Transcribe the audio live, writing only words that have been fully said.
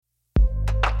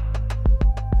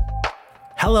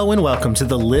Hello and welcome to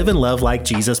the Live and Love Like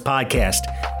Jesus podcast.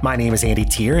 My name is Andy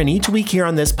Tier, and each week here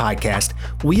on this podcast,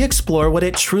 we explore what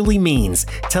it truly means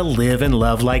to live and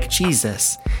love like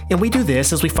Jesus. And we do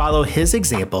this as we follow his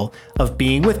example of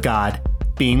being with God,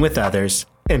 being with others,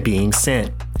 and being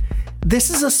sent.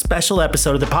 This is a special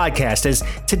episode of the podcast, as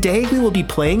today we will be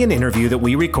playing an interview that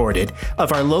we recorded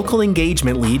of our local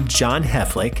engagement lead, John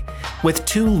Heflick, with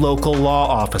two local law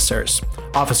officers.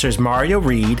 Officers Mario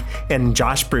Reed and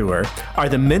Josh Brewer are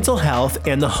the mental health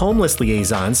and the homeless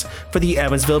liaisons for the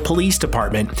Evansville Police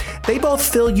Department. They both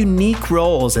fill unique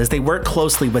roles as they work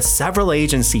closely with several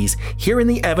agencies here in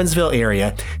the Evansville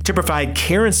area to provide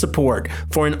care and support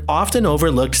for an often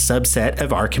overlooked subset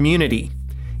of our community.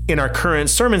 In our current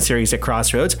sermon series at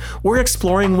Crossroads, we're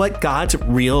exploring what God's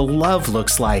real love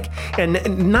looks like,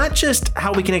 and not just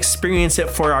how we can experience it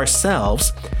for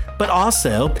ourselves, but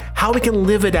also how we can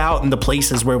live it out in the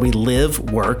places where we live,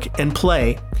 work, and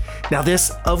play. Now,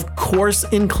 this, of course,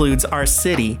 includes our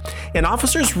city, and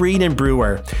Officers Reed and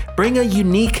Brewer bring a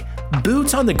unique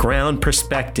boots on the ground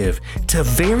perspective to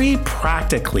very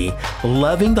practically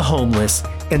loving the homeless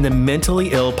and the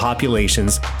mentally ill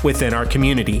populations within our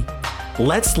community.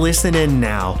 Let's listen in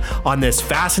now on this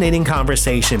fascinating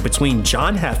conversation between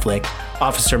John Heflick,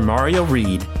 Officer Mario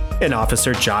Reed, and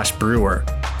Officer Josh Brewer.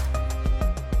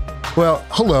 Well,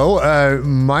 hello.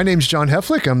 My name's John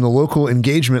Heflick. I'm the local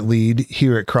engagement lead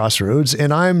here at Crossroads,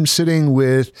 and I'm sitting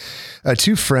with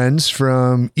two friends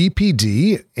from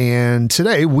EPD. And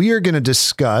today we are going to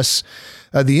discuss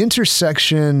the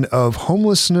intersection of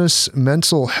homelessness,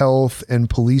 mental health, and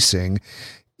policing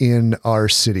in our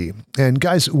city. And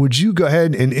guys, would you go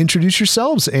ahead and introduce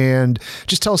yourselves and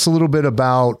just tell us a little bit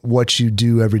about what you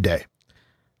do every day?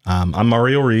 I'm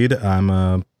Mario Reed. I'm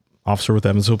a officer with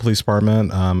Evansville Police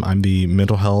Department. I'm the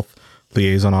mental health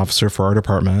liaison officer for our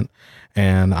department,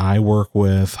 and I work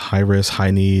with high risk, high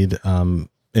need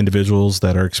individuals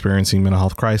that are experiencing mental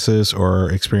health crisis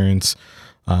or experience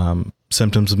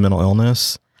symptoms of mental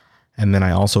illness. And then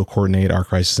I also coordinate our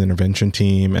crisis intervention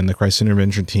team, and the crisis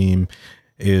intervention team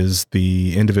is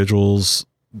the individuals,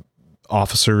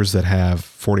 officers that have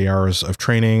 40 hours of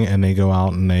training, and they go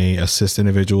out and they assist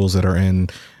individuals that are in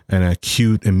an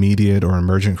acute, immediate, or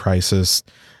emergent crisis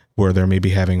where they're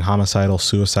maybe having homicidal,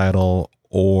 suicidal,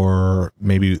 or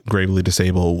maybe gravely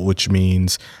disabled, which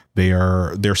means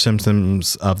their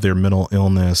symptoms of their mental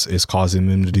illness is causing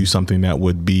them to do something that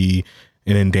would be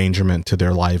an endangerment to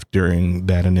their life during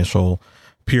that initial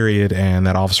period. And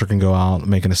that officer can go out,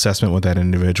 make an assessment with that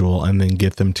individual, and then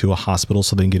get them to a hospital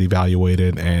so they can get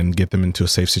evaluated and get them into a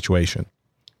safe situation.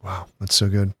 Wow, that's so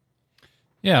good.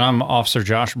 Yeah, and I'm Officer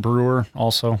Josh Brewer,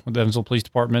 also with the Evansville Police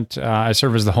Department. I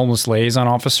serve as the homeless liaison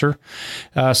officer.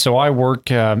 So I work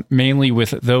mainly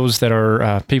with those that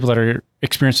are people that are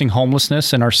experiencing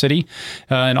homelessness in our city,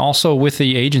 and also with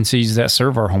the agencies that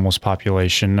serve our homeless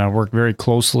population. I work very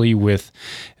closely with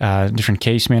different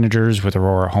case managers, with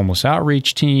Aurora Homeless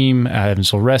Outreach Team,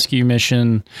 Evansville Rescue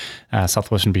Mission,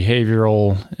 Southwestern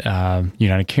Behavioral,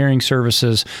 United Caring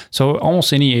Services. So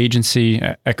almost any agency,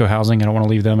 Echo Housing, I don't want to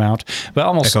leave them out, but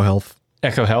almost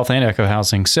Echo Health and Echo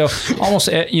Housing. So almost,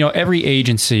 every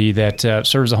agency that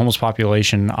serves the homeless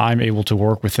population, I'm able to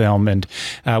work with them. And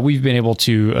we've been able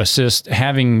to assist.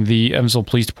 Having the Evansville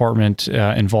Police Department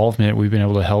involvement, we've been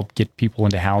able to help get people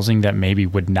into housing that maybe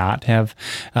would not have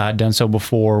done so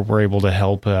before. We're able to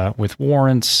help with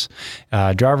warrants,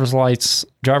 driver's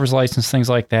license, things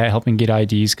like that, helping get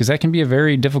IDs, because that can be a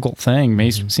very difficult thing. May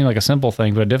seem like a simple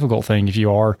thing, but a difficult thing if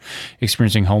you are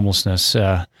experiencing homelessness.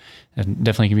 And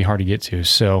definitely can be hard to get to.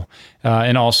 So,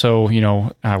 and also,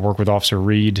 I work with Officer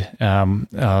Reed.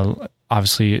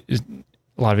 Obviously,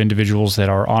 a lot of individuals that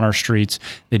are on our streets,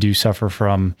 they do suffer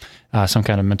from some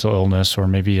kind of mental illness or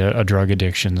maybe a drug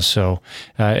addiction. So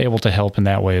able to help in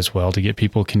that way as well, to get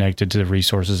people connected to the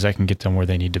resources that can get them where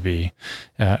they need to be.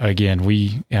 Again,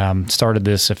 we started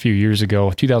this a few years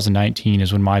ago. 2019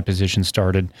 is when my position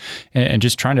started, and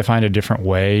just trying to find a different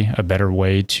way, a better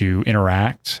way to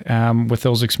interact with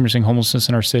those experiencing homelessness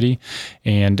in our city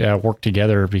and work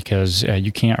together, because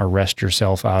you can't arrest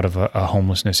yourself out of a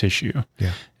homelessness issue.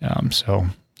 Yeah. So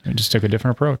I just took a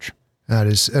different approach. That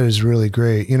is really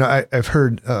great. I've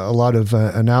heard a lot of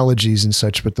analogies and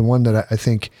such, but the one that I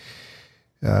think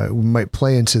might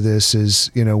play into this is,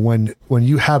 when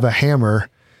you have a hammer,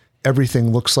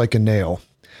 everything looks like a nail.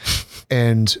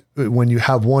 And when you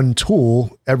have one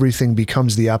tool, everything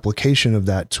becomes the application of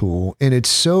that tool. And it's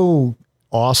so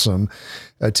awesome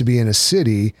to be in a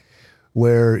city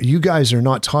where you guys are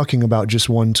not talking about just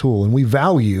one tool. And we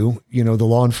value, the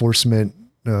law enforcement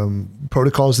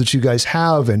protocols that you guys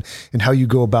have and how you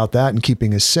go about that and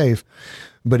keeping us safe.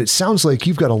 but it sounds like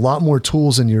you've got a lot more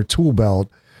tools in your tool belt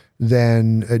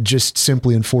than just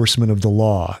simply enforcement of the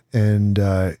law. And,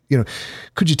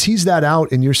 could you tease that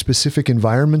out in your specific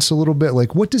environments a little bit?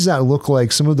 Like, what does that look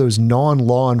like? Some of those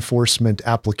non-law enforcement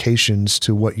applications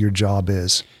to what your job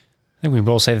is? I think we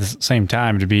both say at the same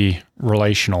time to be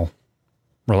relational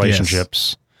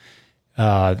relationships.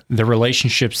 Yes. The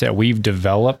relationships that we've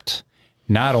developed,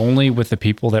 not only with the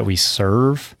people that we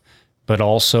serve, but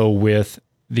also with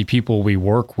the people we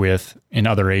work with in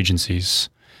other agencies.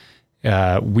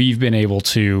 We've been able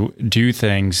to do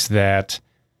things that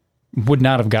would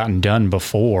not have gotten done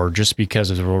before just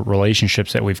because of the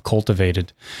relationships that we've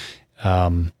cultivated.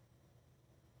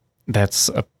 That's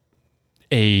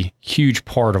a huge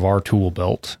part of our tool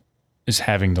belt, is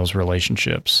having those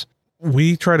relationships.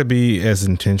 We try to be as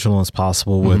intentional as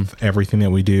possible with everything that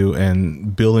we do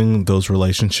and building those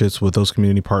relationships with those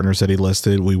community partners that he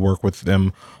listed. We work with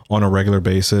them on a regular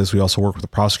basis. We also work with the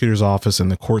prosecutor's office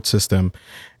and the court system.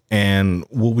 And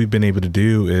what we've been able to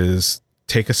do is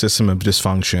take a system of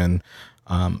dysfunction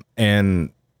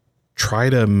and try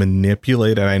to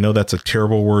manipulate, and I know that's a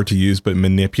terrible word to use, but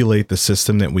manipulate the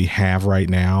system that we have right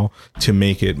now to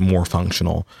make it more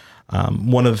functional.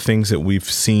 One of the things that we've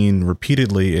seen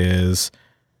repeatedly is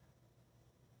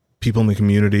people in the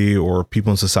community or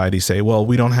people in society say, well,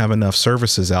 we don't have enough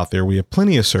services out there. We have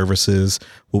plenty of services.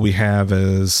 What we have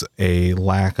is a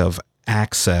lack of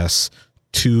access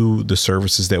to the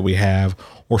services that we have,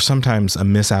 or sometimes a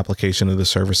misapplication of the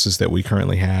services that we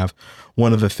currently have.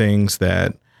 One of the things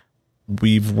that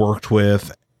we've worked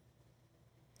with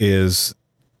is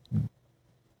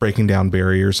breaking down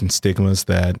barriers and stigmas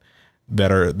that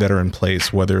are in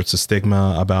place, whether it's a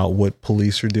stigma about what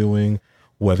police are doing,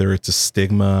 whether it's a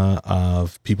stigma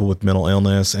of people with mental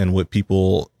illness and what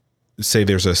people say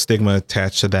there's a stigma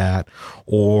attached to that,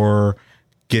 or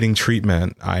getting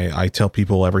treatment. I tell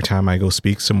people every time I go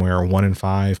speak somewhere, 1 in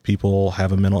 5 people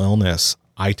have a mental illness.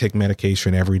 I take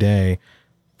medication every day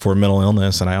for mental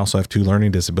illness, and I also have 2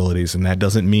 learning disabilities. And that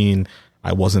doesn't mean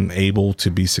I wasn't able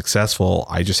to be successful.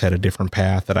 I just had a different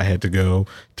path that I had to go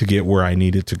to get where I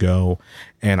needed to go.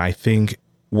 And I think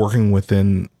working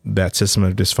within that system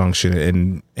of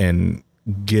dysfunction and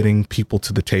getting people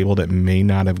to the table that may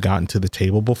not have gotten to the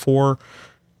table before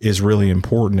is really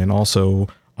important. And also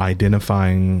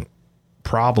identifying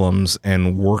problems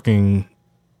and working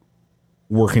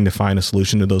to find a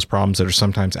solution to those problems that are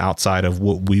sometimes outside of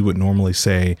what we would normally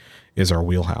say is our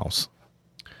wheelhouse.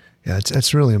 Yeah,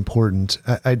 that's really important.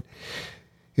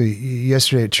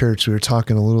 Yesterday at church, we were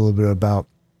talking a little bit about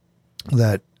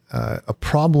that. A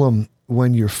problem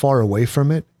when you're far away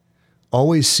from it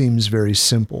always seems very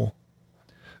simple,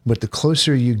 but the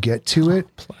closer you get to it,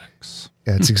 complex.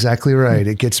 Yeah, that's exactly right.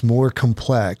 It gets more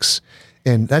complex.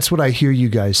 And that's what I hear you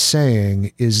guys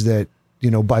saying, is that,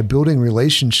 by building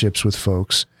relationships with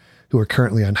folks who are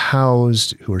currently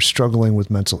unhoused, who are struggling with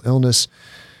mental illness,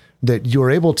 that you're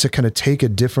able to kind of take a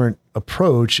different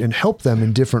approach and help them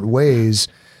in different ways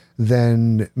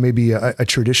than maybe a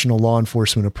traditional law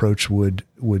enforcement approach would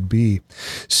be.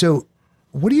 So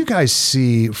what do you guys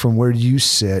see from where you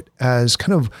sit as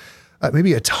kind of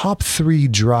maybe a top 3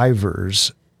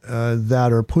 drivers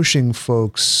that are pushing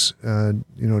folks,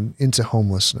 into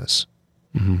homelessness?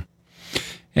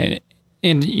 Mm-hmm.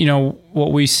 And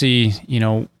what we see,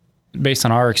 based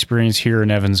on our experience here in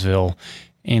Evansville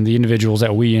and the individuals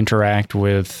that we interact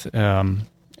with on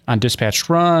dispatched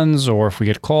runs, or if we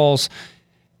get calls,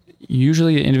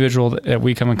 usually the individual that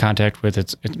we come in contact with,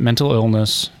 it's mental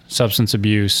illness, substance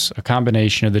abuse, a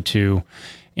combination of the two,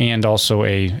 and also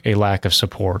a lack of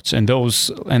supports. And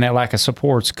that lack of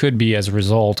supports could be as a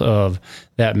result of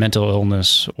that mental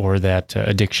illness or that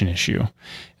addiction issue,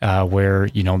 where,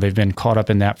 they've been caught up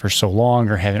in that for so long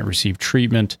or haven't received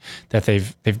treatment that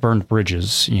they've burned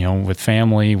bridges, with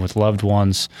family, with loved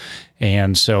ones.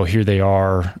 And so here they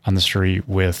are on the street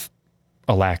with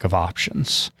a lack of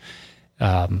options.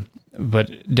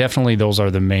 But definitely those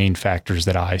are the main factors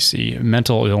that I see.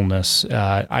 Mental illness,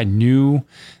 I knew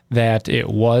that it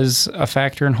was a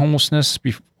factor in homelessness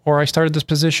before I started this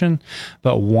position.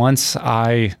 But once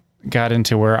I got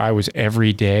into where I was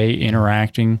every day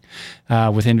interacting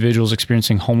with individuals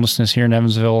experiencing homelessness here in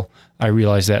Evansville, I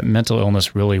realized that mental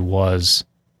illness really was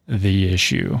the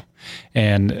issue.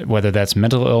 And whether that's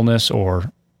mental illness or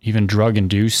even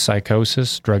drug-induced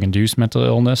psychosis, drug-induced mental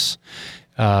illness,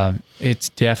 it's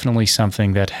definitely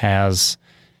something that has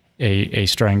a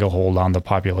stranglehold on the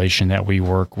population that we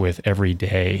work with every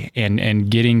day, and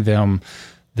getting them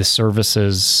the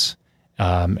services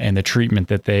and the treatment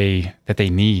that they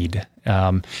need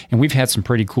And we've had some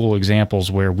pretty cool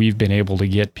examples where we've been able to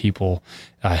get people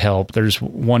help. There's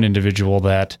one individual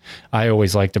that I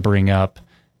always like to bring up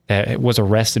that was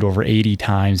arrested over 80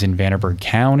 times in Vanderburgh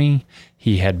County.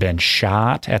 He had been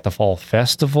shot at the Fall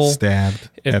Festival. Stabbed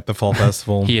at the Fall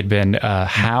Festival. He had been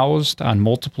housed on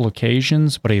multiple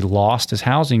occasions, but he lost his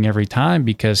housing every time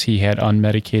because he had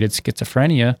unmedicated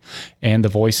schizophrenia, and the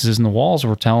voices in the walls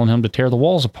were telling him to tear the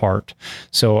walls apart.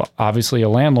 So obviously a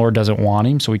landlord doesn't want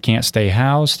him, so he can't stay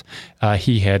housed.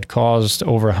 He had caused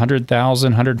over $100,000,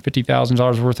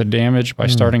 $150,000 worth of damage by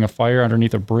starting a fire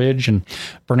underneath a bridge and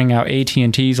burning out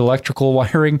AT&T's electrical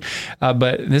wiring.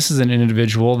 But this is an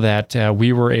individual that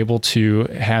we were able to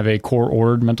have a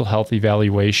court-ordered mental health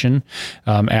evaluation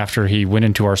after he went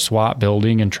into our SWAT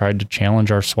building and tried to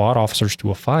challenge our SWAT officers to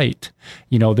a fight.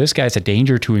 You know, this guy's a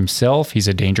danger to himself. He's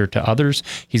a danger to others.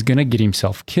 He's going to get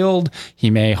himself killed. He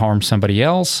may harm somebody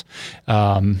else.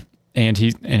 And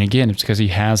again, it's because he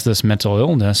has this mental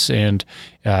illness, and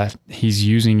he's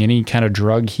using any kind of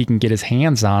drug he can get his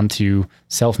hands on to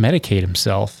self-medicate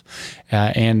himself.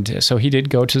 And so he did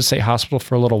go to the state hospital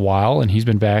for a little while, and he's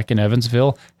been back in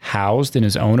Evansville, housed in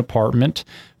his own apartment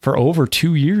for over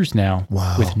 2 years now.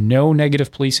 Wow. With no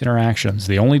negative police interactions.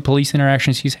 The only police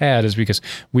interactions he's had is because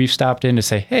we've stopped in to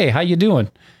say, "Hey, how you doing?"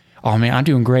 "Oh man, I'm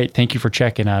doing great. Thank you for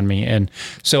checking on me." And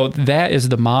so that is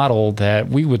the model that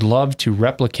we would love to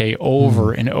replicate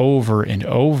over and over and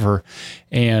over.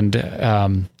 And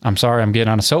I'm sorry, I'm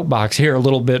getting on a soapbox here a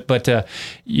little bit, but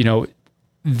you know,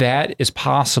 that is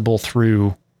possible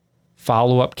through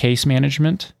follow-up case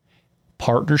management,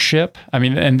 partnership. I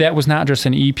mean, and that was not just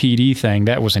an EPD thing.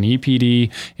 That was an EPD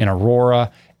in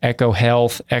Aurora, Echo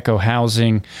Health, Echo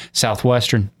Housing,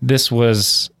 Southwestern. This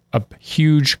was a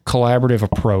huge collaborative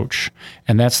approach.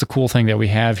 And that's the cool thing that we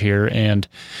have here. And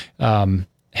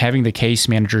having the case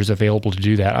managers available to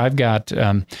do that. I've got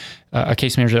a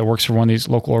case manager that works for one of these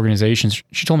local organizations.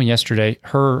 She told me yesterday,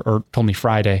 told me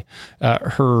Friday,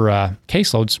 her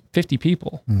caseload's 50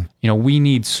 people. You know, we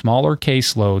need smaller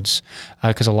caseloads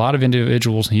because a lot of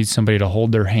individuals need somebody to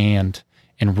hold their hand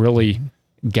and really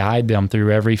guide them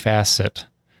through every facet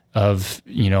of,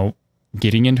 you know,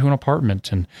 getting into an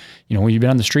apartment. And, you know, when you've been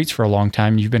on the streets for a long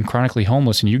time, you've been chronically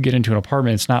homeless, and you get into an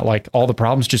apartment, it's not like all the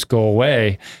problems just go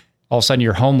away. All of a sudden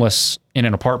you're homeless in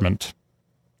an apartment.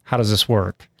 How does this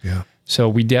work? Yeah. So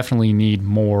we definitely need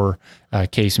more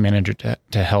case manager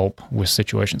to help with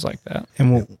situations like that.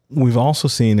 And what we've also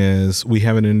seen is we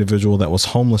have an individual that was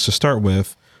homeless to start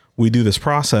with. We do this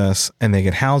process and they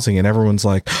get housing, and everyone's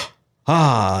like,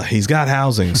 he's got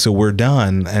housing, so we're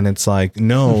done. And it's like,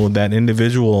 no, that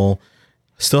individual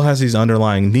still has these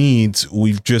underlying needs.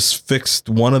 We've just fixed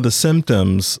one of the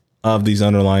symptoms of these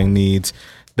underlying needs.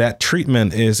 That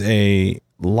treatment is a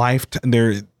lifetime.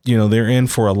 They're in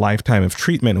for a lifetime of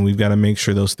treatment, and we've got to make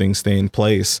sure those things stay in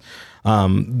place.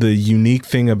 The unique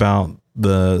thing about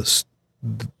the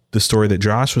story that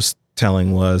Josh was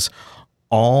telling was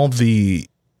all the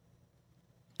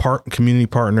community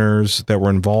partners that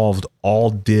were involved all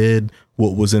did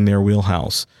what was in their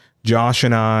wheelhouse. Josh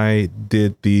and I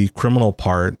did the criminal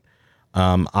part.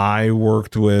 I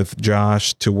worked with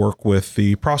Josh to work with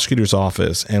the prosecutor's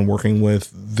office and working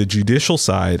with the judicial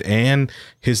side and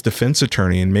his defense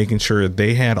attorney and making sure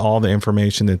they had all the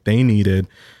information that they needed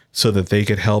so that they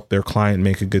could help their client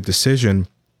make a good decision.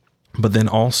 But then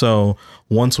also,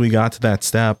 once we got to that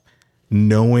step,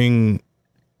 knowing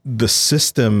the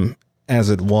system as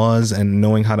it was and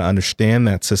knowing how to understand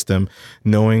that system,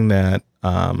 knowing that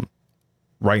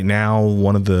right now,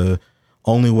 one of the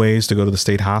only ways to go to the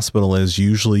state hospital is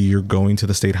usually you're going to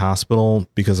the state hospital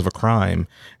because of a crime.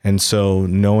 And so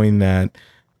knowing that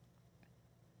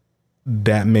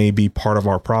may be part of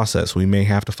our process. We may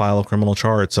have to file a criminal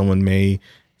charge. Someone may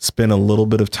spend a little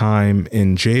bit of time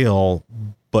in jail,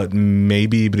 but may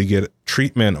be able to get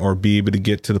treatment or be able to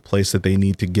get to the place that they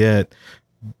need to get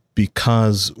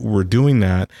because we're doing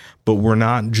that. But we're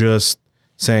not just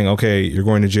saying, okay, you're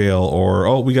going to jail, or,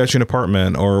 oh, we got you an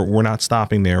apartment, or we're not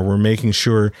stopping there. We're making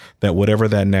sure that whatever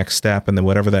that next step and then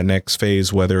whatever that next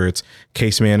phase, whether it's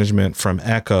case management from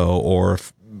Echo or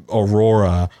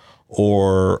Aurora,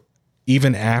 or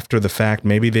even after the fact,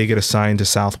 maybe they get assigned to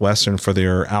Southwestern for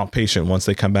their outpatient once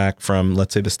they come back from,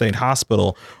 let's say, the state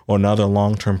hospital or another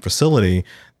long-term facility,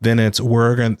 then it's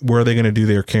where are they going to do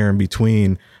their care in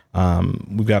between?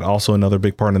 We've got also another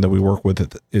big partner that we work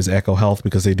with is Echo Health,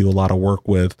 because they do a lot of work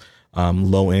with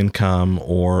low income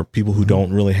or people who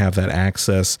don't really have that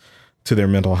access to their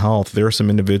mental health. There are some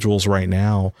individuals right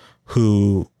now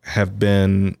who have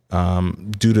been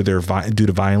due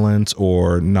to violence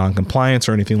or noncompliance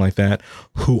or anything like that,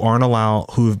 who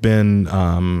have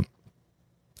been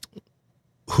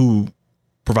who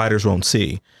providers won't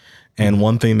see. And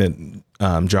one thing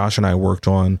that Josh and I worked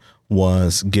on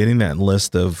was getting that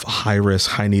list of high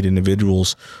risk, high need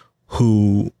individuals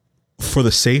who, for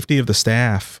the safety of the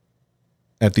staff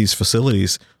at these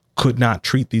facilities, could not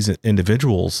treat these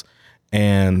individuals.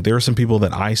 And there are some people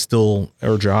that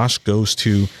Josh goes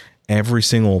to every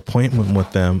single appointment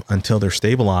with them until they're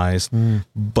stabilized.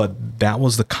 But that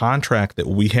was the contract that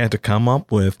we had to come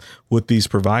up with these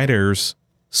providers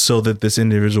so that this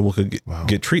individual could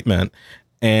get treatment.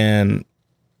 And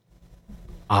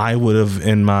I would have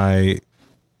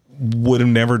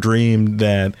never dreamed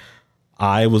that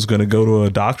I was going to go to a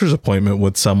doctor's appointment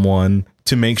with someone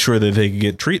to make sure that they could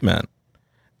get treatment.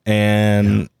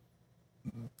 And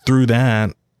through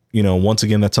that, once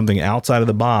again, that's something outside of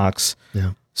the box.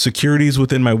 Yeah. Security's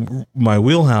within my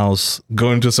wheelhouse.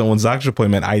 Going to someone's doctor's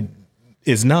appointment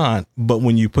is not, but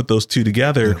when you put those two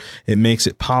together, it makes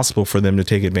it possible for them to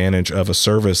take advantage of a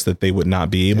service that they would not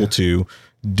be able to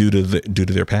due to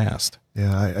their past.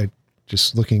 Yeah. I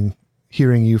just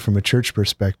hearing you from a church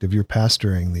perspective, you're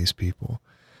pastoring these people.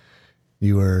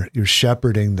 You're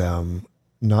shepherding them,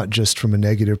 not just from a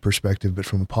negative perspective, but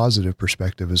from a positive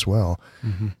perspective as well.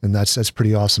 Mm-hmm. And that's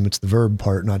pretty awesome. It's the verb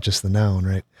part, not just the noun,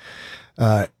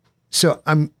 right? So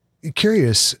I'm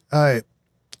curious,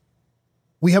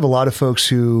 we have a lot of folks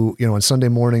who, on Sunday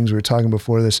mornings, we were talking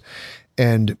before this,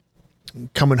 and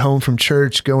coming home from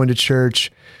church, going to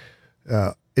church,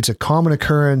 it's a common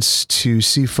occurrence to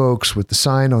see folks with the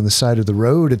sign on the side of the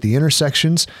road at the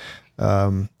intersections.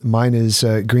 Mine is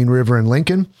Green River and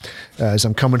Lincoln as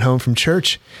I'm coming home from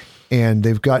church, and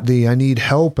they've got I need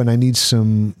help and I need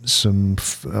some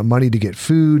money to get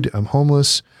food. I'm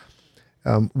homeless.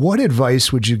 What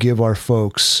advice would you give our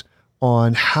folks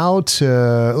on how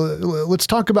to, let's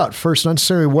talk about first, not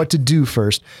necessarily what to do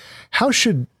first. How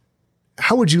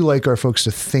would you like our folks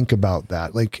to think about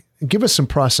that? Like, give us some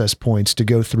process points to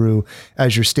go through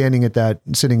as you're sitting at that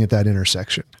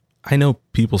intersection. I know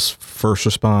people's first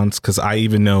response, because I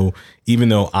even though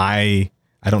I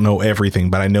don't know everything,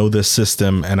 but I know this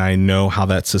system and I know how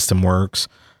that system works.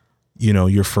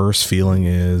 Your first feeling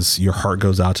is your heart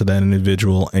goes out to that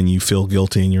individual and you feel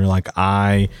guilty, and you're like,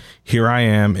 here I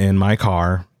am in my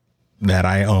car that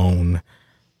I own.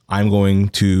 I'm going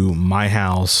to my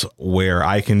house where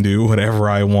I can do whatever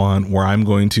I want, where I'm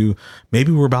going to,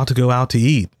 maybe we're about to go out to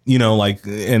eat,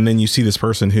 and then you see this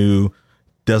person who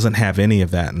doesn't have any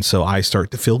of that. And so I start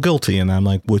to feel guilty, and I'm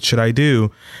like, what should I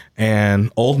do?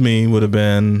 And old me would have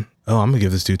been, I'm gonna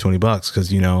give this dude $20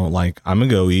 because, I'm gonna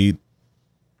go eat,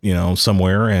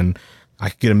 somewhere and I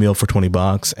could get a meal for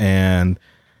 $20, and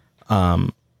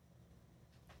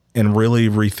really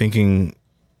rethinking,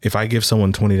 if I give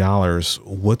someone $20,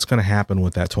 what's going to happen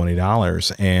with that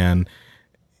 $20? And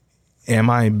am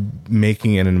I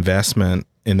making an investment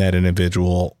in that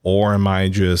individual, or am I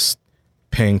just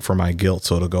paying for my guilt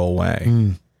so it'll go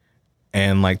away?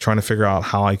 And trying to figure out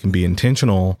how I can be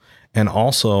intentional, and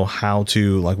also how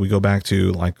to, we go back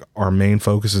to our main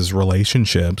focus is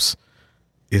relationships,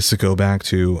 is to go back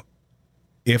to,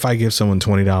 if I give someone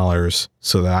 $20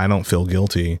 so that I don't feel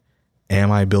guilty, am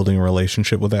I building a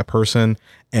relationship with that person?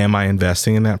 Am I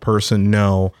investing in that person?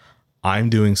 No, I'm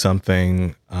doing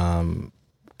something kind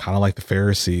of like the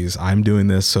Pharisees. I'm doing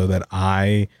this so that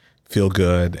I feel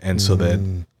good, and so that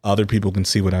other people can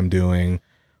see what I'm doing.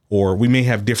 Or we may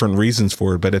have different reasons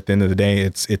for it, but at the end of the day,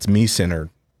 it's me centered.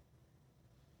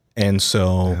 And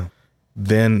so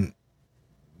then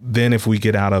if we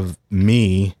get out of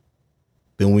me,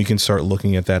 then we can start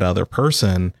looking at that other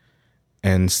person,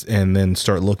 and then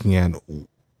start looking at,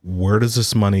 where does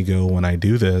this money go when I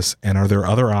do this? And are there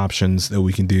other options that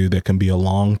we can do that can be a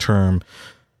long-term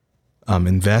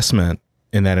investment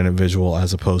in that individual,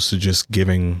 as opposed to just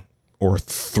giving or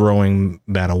throwing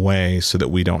that away so that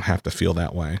we don't have to feel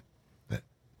that way?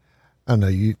 I don't know.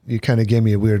 You kind of gave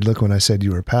me a weird look when I said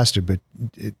you were a pastor, but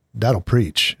that'll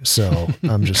preach. So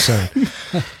I'm just saying.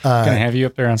 Gonna have you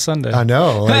up there on Sunday. I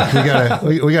know.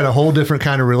 We got a whole different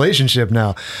kind of relationship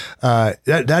now.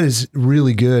 That is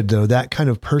really good, though. That kind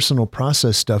of personal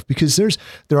process stuff, because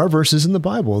there are verses in the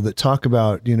Bible that talk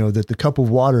about, that the cup of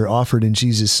water offered in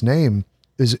Jesus' name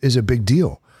is a big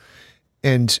deal.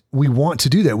 And we want to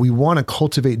do that. We want to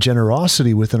cultivate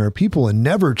generosity within our people and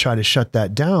never try to shut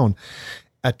that down.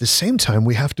 At the same time,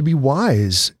 we have to be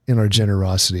wise in our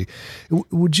generosity.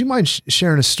 Would you mind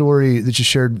sharing a story that you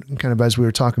shared kind of as we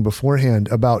were talking beforehand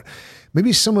about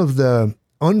maybe some of the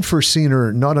unforeseen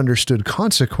or not understood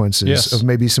consequences of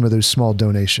maybe some of those small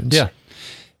donations? Yeah.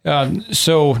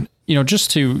 So, just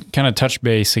to kind of touch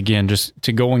base again, just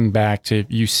to going back to,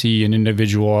 you see an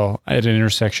individual at an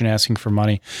intersection asking for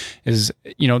money, is,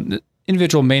 in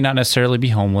individual may not necessarily be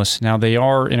homeless. Now, they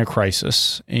are in a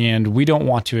crisis, and we don't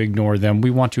want to ignore them.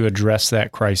 We want to address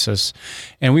that crisis,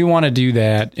 and we want to do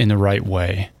that in the right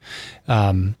way.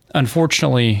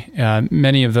 Unfortunately,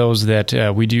 many of those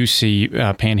that we do see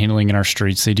panhandling in our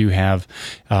streets, they do have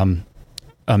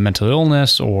a mental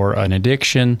illness or an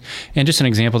addiction. And just an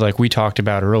example like we talked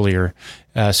about earlier.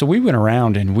 So we went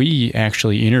around and we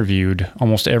actually interviewed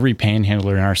almost every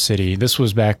panhandler in our city. This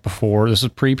was back before, this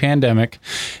was pre-pandemic.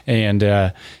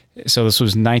 And so this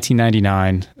was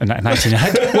 1999.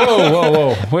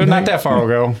 Whoa. Well, not that far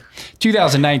ago.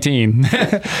 2019.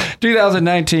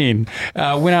 2019.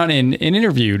 Went out and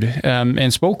interviewed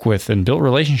and spoke with and built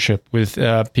relationship with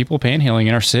people panhandling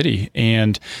in our city.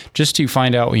 And just to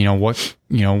find out,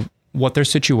 what their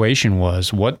situation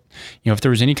was, if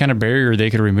there was any kind of barrier they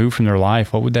could remove from their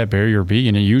life, what would that barrier be?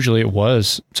 And usually it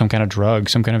was some kind of drug,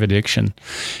 some kind of addiction.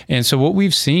 And so what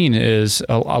we've seen is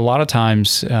a lot of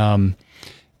times,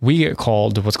 we get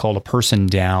called what's called a person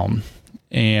down.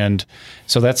 And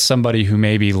so that's somebody who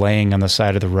may be laying on the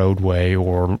side of the roadway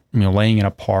or, laying in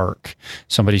a park.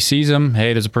 Somebody sees them.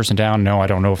 Hey, there's a person down. No, I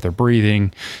don't know if they're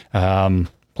breathing.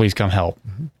 Please come help.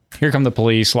 Mm-hmm. Here come the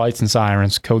police, lights and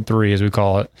sirens, code 3 as we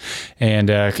call it. And,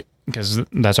 because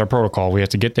that's our protocol. We have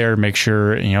to get there, make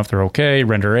sure, if they're okay,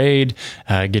 render aid,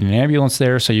 get an ambulance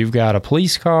there. So you've got a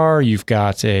police car, you've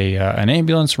got an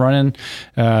ambulance running,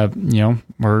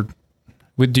 we're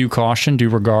with due caution, due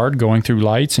regard, going through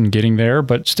lights and getting there.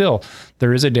 But still,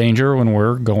 there is a danger when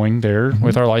we're going there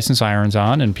with our license sirens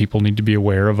on, and people need to be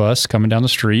aware of us coming down the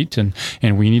street, and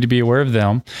we need to be aware of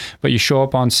them. But you show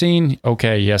up on scene,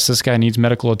 okay, yes, this guy needs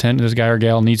medical attention, this guy or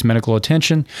gal needs medical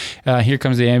attention. Here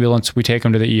comes the ambulance. We take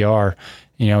them to the ER.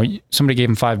 Somebody gave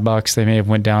them $5. They may have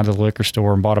went down to the liquor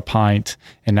store and bought a pint,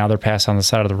 and now they're passed on the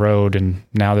side of the road, and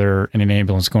now they're in an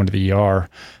ambulance going to the ER.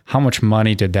 How much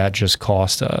money did that just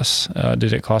cost us?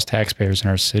 Did it cost taxpayers in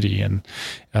our city? And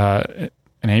an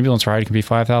ambulance ride can be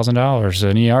 $5,000.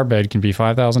 An ER bed can be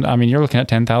 $5,000. I mean, you're looking at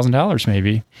 $10,000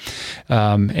 maybe.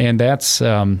 And that's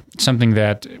something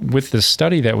that with the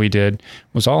study that we did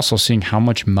was also seeing how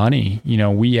much money,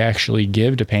 we actually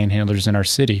give to panhandlers in our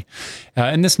city.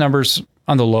 And this number's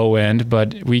on the low end,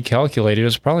 but we calculated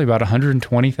it's probably about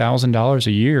 $120,000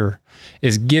 a year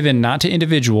is given not to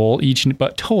individual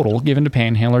but total given to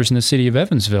panhandlers in the city of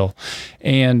Evansville.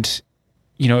 And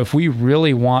if we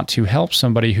really want to help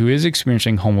somebody who is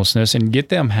experiencing homelessness and get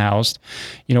them housed,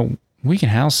 we can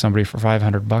house somebody for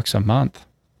 $500 a month.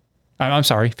 I'm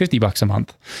sorry, $50 a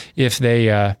month if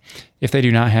they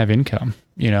do not have income.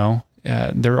 We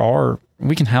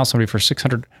can house somebody for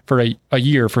 $600 for a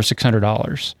year for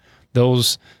 $600.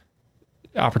 Those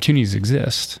opportunities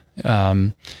exist.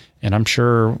 And I'm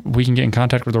sure we can get in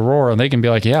contact with Aurora and they can be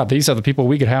like, yeah, these are the people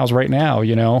we could house right now,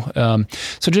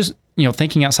 So just,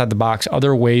 thinking outside the box,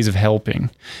 other ways of helping.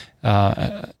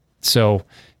 Rather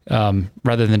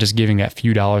than just giving that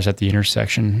few dollars at the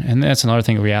intersection. And that's another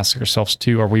thing that we ask ourselves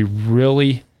too. Are we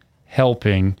really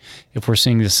helping if we're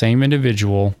seeing the same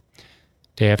individual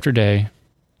day after day,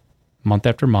 month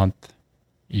after month,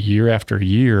 year after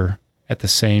year at the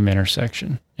same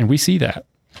intersection? And we see that.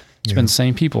 It's been the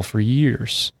same people for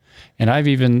years. And I've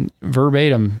even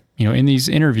verbatim, in these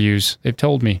interviews, they've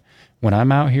told me, when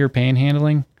I'm out here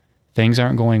panhandling, things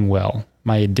aren't going well.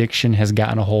 My addiction has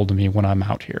gotten a hold of me when I'm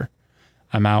out here.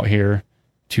 I'm out here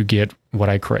to get what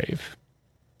I crave,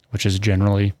 which is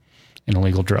generally an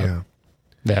illegal drug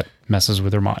that messes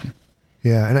with their mind.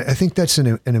 Yeah, and I think that's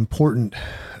an important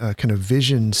kind of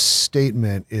vision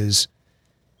statement is,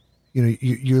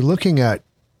 you're looking at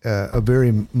a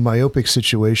very myopic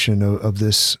situation of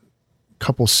this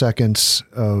couple seconds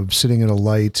of sitting at a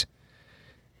light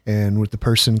and with the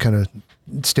person kind of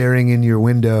staring in your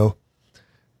window.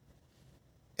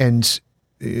 And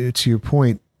to your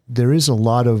point, there is a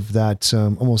lot of that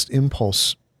almost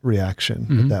impulse reaction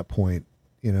at that point.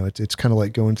 It's kind of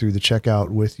like going through the checkout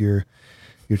with your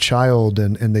child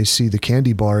and they see the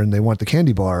candy bar and they want the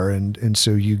candy bar. And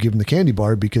so you give them the candy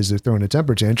bar because they're throwing a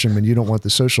temper tantrum and you don't want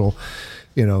the social,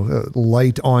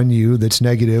 light on you that's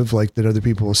negative, like that other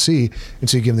people will see. And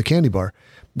so you give them the candy bar.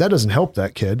 That doesn't help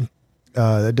that kid.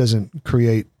 That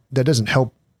doesn't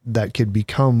help that kid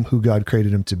become who God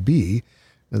created him to be.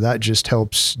 That just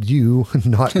helps you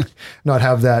not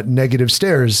have that negative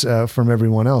stares from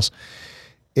everyone else.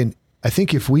 And I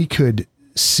think if we could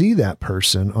see that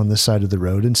person on the side of the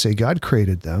road and say, God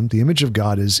created them, the image of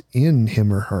God is in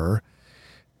him or her,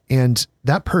 and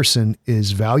that person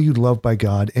is valued, loved by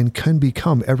God, and can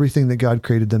become everything that God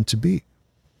created them to be.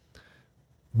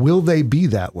 Will they be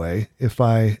that way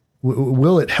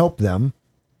will it help them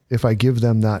if I give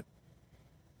them that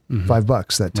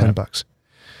 $5, that $10?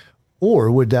 Or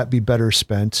would that be better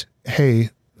spent?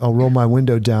 Hey, I'll roll my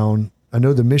window down. I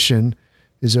know the mission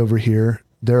is over here.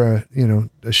 They're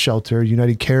a shelter.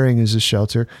 United Caring is a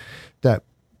shelter that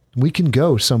we can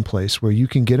go someplace where you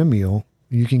can get a meal,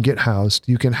 you can get housed,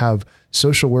 you can have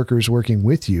social workers working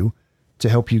with you to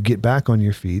help you get back on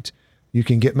your feet. You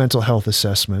can get mental health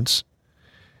assessments.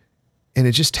 And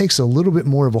it just takes a little bit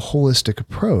more of a holistic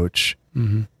approach.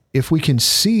 Mm-hmm. If we can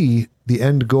see the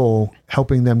end goal,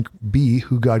 helping them be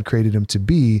who God created them to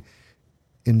be,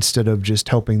 instead of just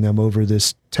helping them over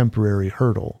this temporary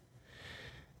hurdle.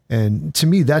 And to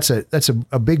me, that's a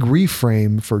big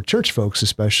reframe for church folks,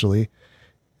 especially,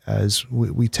 as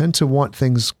we tend to want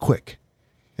things quick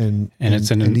and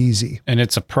easy. And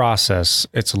it's a process.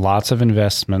 It's lots of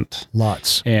investment.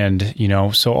 Lots. And,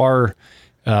 so our,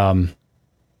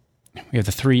 we have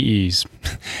the 3 E's: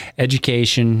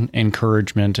 education,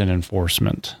 encouragement, and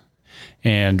enforcement.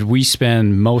 And we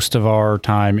spend most of our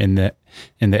time in the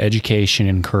education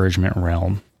encouragement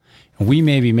realm. And we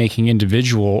may be making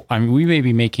we may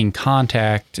be making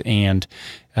contact and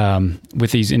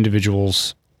with these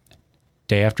individuals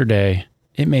day after day.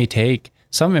 It may take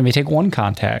one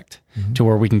contact to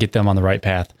where we can get them on the right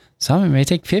path. Some it may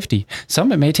take 50.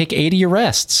 Some it may take 80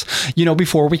 arrests,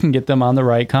 before we can get them on the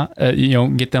right,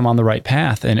 get them on the right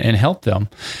path and help them.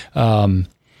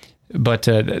 But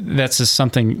that's just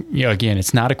something, again,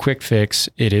 it's not a quick fix.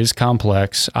 It is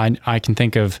complex. I can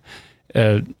think of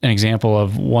an example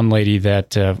of one lady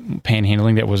that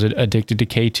panhandling that was addicted to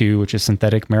K2, which is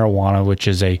synthetic marijuana, which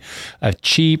is a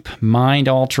cheap,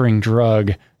 mind-altering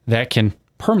drug that can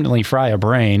permanently fry a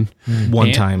brain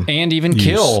one time and even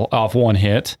kill off one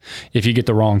hit if you get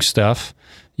the wrong stuff,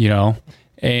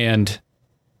 and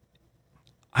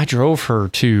I drove her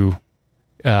to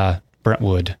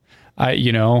Brentwood,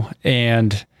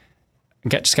 and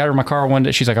just got her in my car one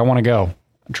day. She's like, I want to go.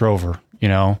 I drove her,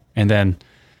 and then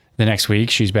the next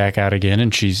week she's back out again,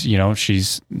 and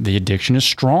the addiction is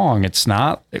strong. It's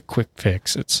not a quick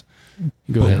fix.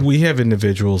 Go ahead. We have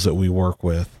individuals that we work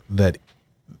with that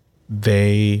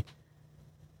they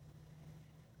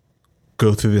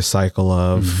go through this cycle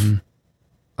of,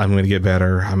 I'm going to get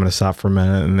better. I'm going to stop for a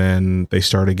minute. And then they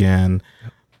start again.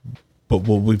 But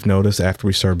what we've noticed after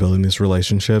we start building these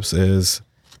relationships is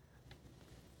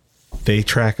they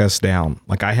track us down.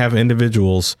 Like, I have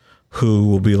individuals who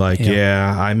will be like,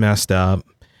 yeah I messed up.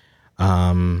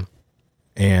 And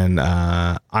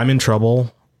I'm in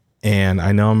trouble, and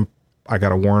I know I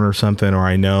got a warrant or something, or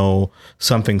I know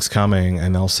something's coming,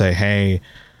 and they'll say, hey,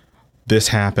 this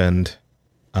happened.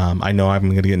 I know I'm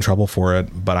going to get in trouble for it,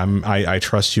 but I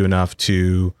trust you enough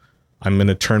I'm going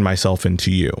to turn myself into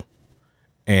you.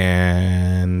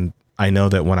 And I know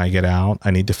that when I get out,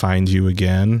 I need to find you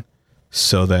again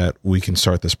so that we can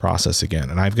start this process again.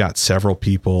 And I've got several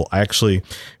people. Actually,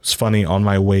 it's funny, on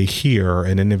my way here,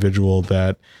 an individual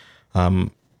that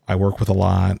I work with a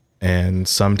lot, and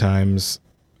sometimes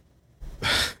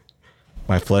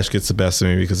my flesh gets the best of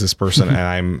me because this person, and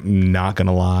I'm not going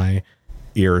to lie,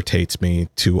 irritates me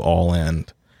to all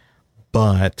end.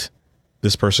 But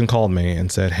this person called me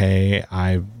and said, hey,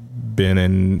 I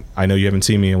know you haven't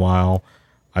seen me in a while.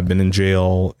 I've been in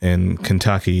jail in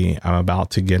Kentucky. I'm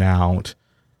about to get out.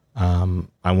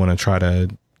 I want to try to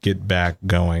get back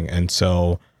going. And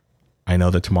so I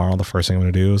know that tomorrow, the first thing I'm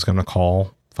going to do is I'm going to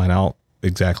call, find out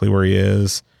exactly where he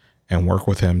is, and work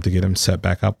with him to get him set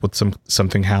back up with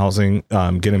something housing,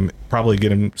 get him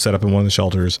set up in one of the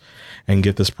shelters, and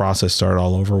get this process started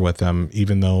all over with him.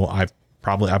 Even though I've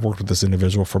worked with this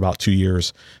individual for about 2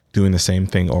 years doing the same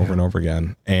thing over and over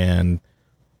again. And,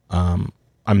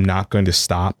 I'm not going to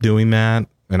stop doing that.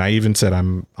 And I even said,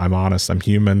 I'm honest, I'm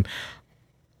human.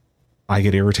 I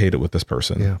get irritated with this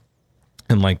person,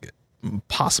 and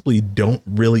possibly don't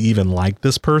really even like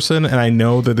this person. And I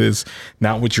know that is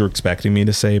not what you're expecting me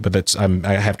to say, but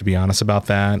I have to be honest about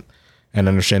that and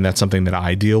understand that's something that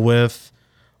I deal with,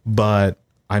 but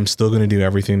I'm still going to do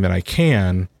everything that I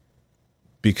can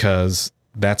because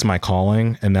that's my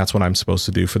calling and that's what I'm supposed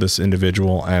to do for this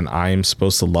individual. And I'm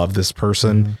supposed to love this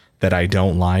person that I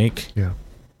don't like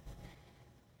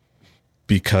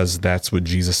because that's what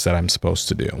Jesus said I'm supposed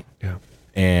to do. Yeah.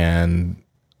 And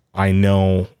I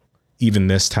know even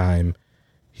this time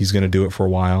he's going to do it for a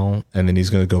while, and then he's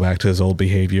going to go back to his old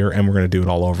behavior, and we're going to do it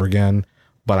all over again.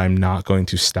 But I'm not going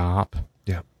to stop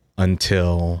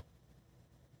until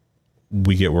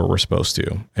we get where we're supposed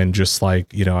to. And just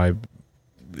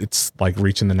it's like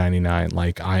reaching the 99.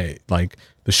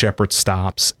 The shepherd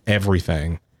stops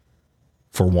everything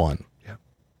for one. Yeah.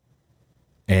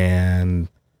 And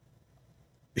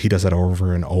he does that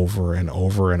over and over and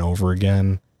over and over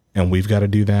again And we've got to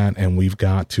do that. And we've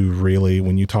got to really,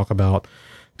 when you talk about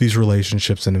these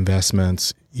relationships and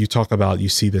investments, you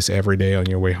see this every day on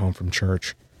your way home from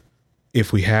church.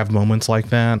 If we have moments like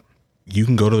that, you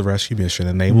can go to the rescue mission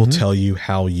and they will tell you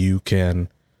how you can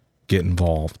get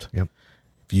involved. Yep.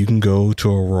 If you can go to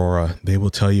Aurora, they will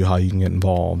tell you how you can get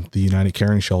involved. The United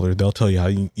Caring Shelter, they'll tell you how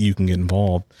you can get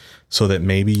involved, so that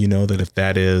maybe you know that if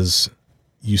that is,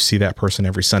 you see that person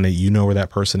every Sunday, you know where that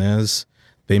person is.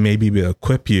 They may be able to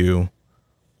equip you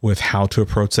with how to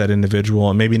approach that individual,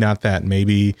 and maybe not that,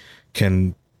 maybe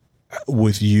can,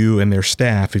 with you and their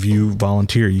staff, if you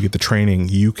volunteer, you get the training,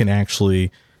 you can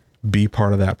actually be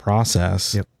part of that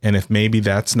process. Yep. And if maybe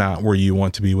that's not where you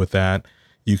want to be with that,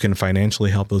 you can financially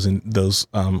help those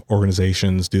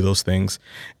organizations do those things.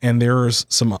 And there's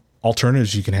some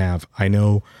alternatives you can have. I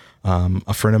know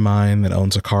a friend of mine that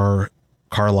owns a car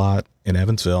lot in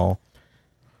Evansville.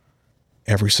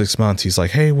 Every 6 months, he's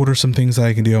like, hey, what are some things that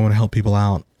I can do? I want to help people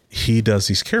out. He does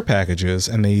these care packages,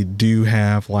 and they do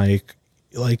have like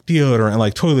deodorant and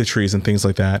like toiletries and things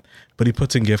like that. But he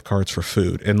puts in gift cards for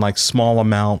food and like small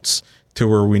amounts to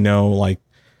where we know, like,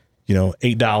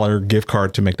 $8 gift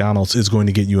card to McDonald's is going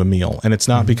to get you a meal. And it's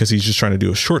not because he's just trying to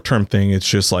do a short-term thing. It's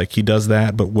just like he does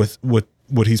that. But with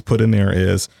what he's put in there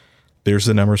is, there's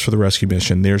the numbers for the rescue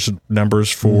mission. There's numbers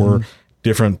for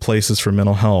different places for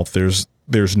mental health. There's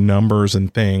numbers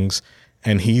and things.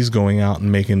 And he's going out and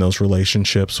making those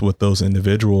relationships with those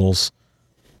individuals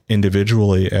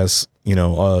individually as,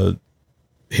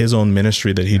 his own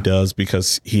ministry that he does,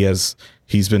 because he's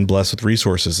been blessed with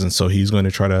resources. And so he's going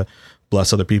to try to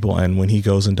bless other people. And when he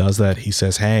goes and does that, he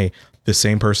says, hey, the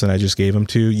same person I just gave him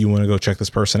to, you want to go check this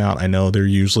person out? I know they're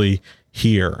usually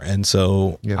here. And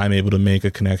so I'm able to make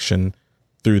a connection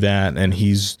through that. And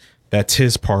that's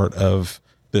his part of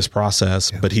this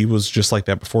process. But he was just like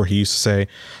that before. He used to say,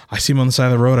 I see him on the side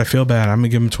of the road, I feel bad, I'm gonna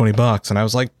give him $20. And I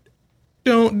was like,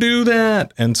 don't do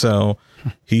that. And so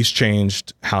he's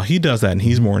changed how he does that, and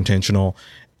he's more intentional.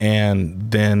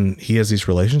 And then he has these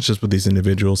relationships with these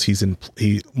individuals.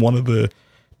 One of the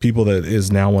people that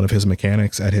is now one of his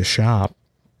mechanics at his shop,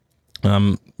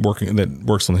 that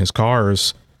works on his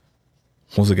cars,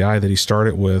 was a guy that he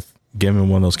started with, giving him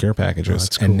one of those care packages.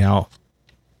 That's cool. And now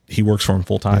he works for him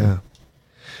full time.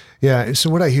 Yeah.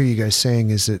 So what I hear you guys saying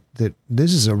is that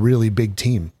this is a really big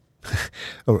team,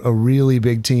 a really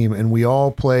big team. And we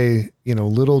all play,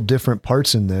 little different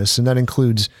parts in this. And that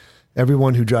includes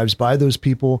everyone who drives by those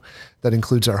people. That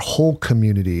includes our whole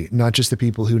community, not just the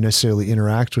people who necessarily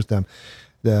interact with them.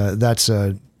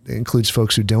 Includes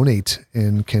folks who donate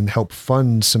and can help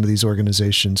fund some of these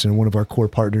organizations. And one of our core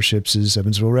partnerships is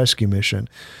Evansville Rescue Mission.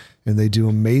 And they do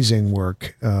amazing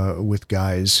work with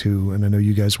guys and I know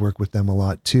you guys work with them a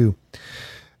lot too.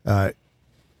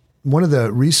 One of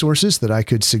the resources that I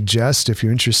could suggest if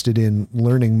you're interested in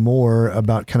learning more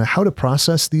about kind of how to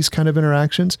process these kind of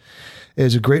interactions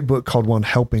is a great book called When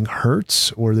Helping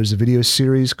Hurts, or there's a video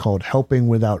series called Helping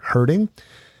Without Hurting.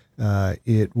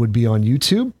 It would be on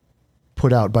YouTube,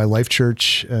 put out by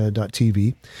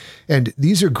lifechurch.tv. And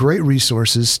these are great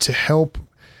resources to help,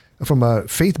 from a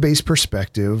faith-based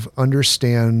perspective,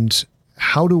 understand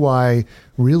how do I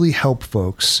really help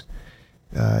folks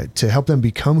to help them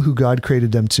become who God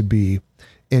created them to be.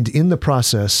 And in the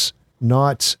process,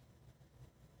 not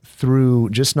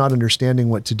through just not understanding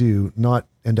what to do, not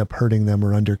end up hurting them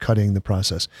or undercutting the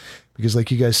process. Because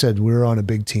like you guys said, we're on a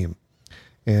big team.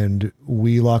 And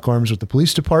we lock arms with the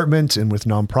police department and with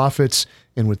nonprofits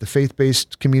and with the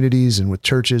faith-based communities and with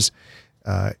churches.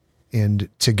 And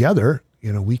together,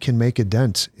 we can make a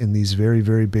dent in these very,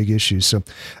 very big issues. So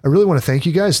I really want to thank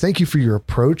you guys. Thank you for your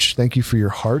approach. Thank you for your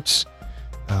hearts.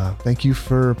 Thank you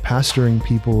for pastoring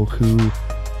people who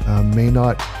may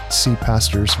not see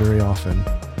pastors very often.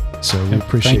 So we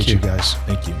appreciate you guys.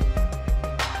 Thank you.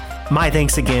 My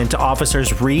thanks again to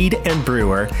Officers Reed and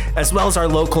Brewer, as well as our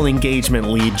local engagement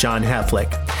lead, John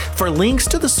Heflick. For links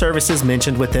to the services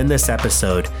mentioned within this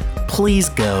episode, please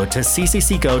go to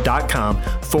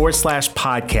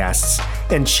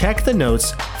cccgo.com/podcasts and check the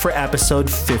notes for episode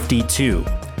 52.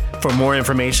 For more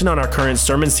information on our current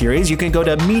sermon series, you can go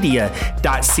to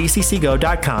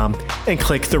media.cccgo.com and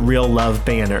click the Real Love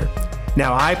banner.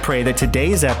 Now, I pray that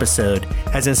today's episode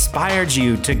has inspired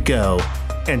you to go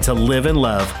and to live and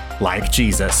love like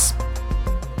Jesus.